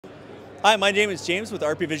Hi, my name is James with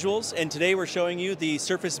RP Visuals, and today we're showing you the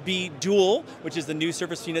Surface B Dual, which is the new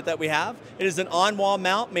Surface unit that we have. It is an on-wall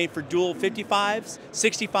mount made for dual 55s,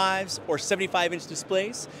 65s, or 75-inch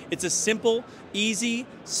displays. It's a simple, easy,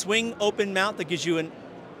 swing open mount that gives you an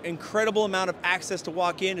incredible amount of access to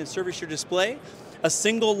walk in and service your display. A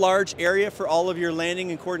single large area for all of your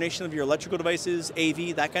landing and coordination of your electrical devices,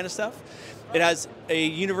 AV, that kind of stuff. It has a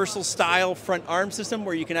universal style front arm system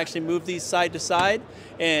where you can actually move these side to side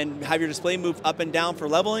and have your display move up and down for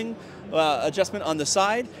leveling adjustment on the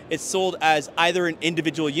side. It's sold as either an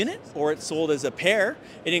individual unit or it's sold as a pair.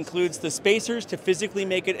 It includes the spacers to physically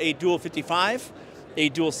make it a dual 55, a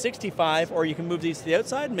dual 65, or you can move these to the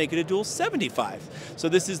outside and make it a dual 75. So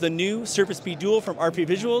this is the new Surface B Dual from RP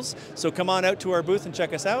Visuals. So come on out to our booth and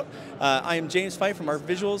check us out. I am James Fife from RP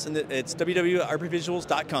Visuals, and it's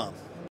www.rpvisuals.com.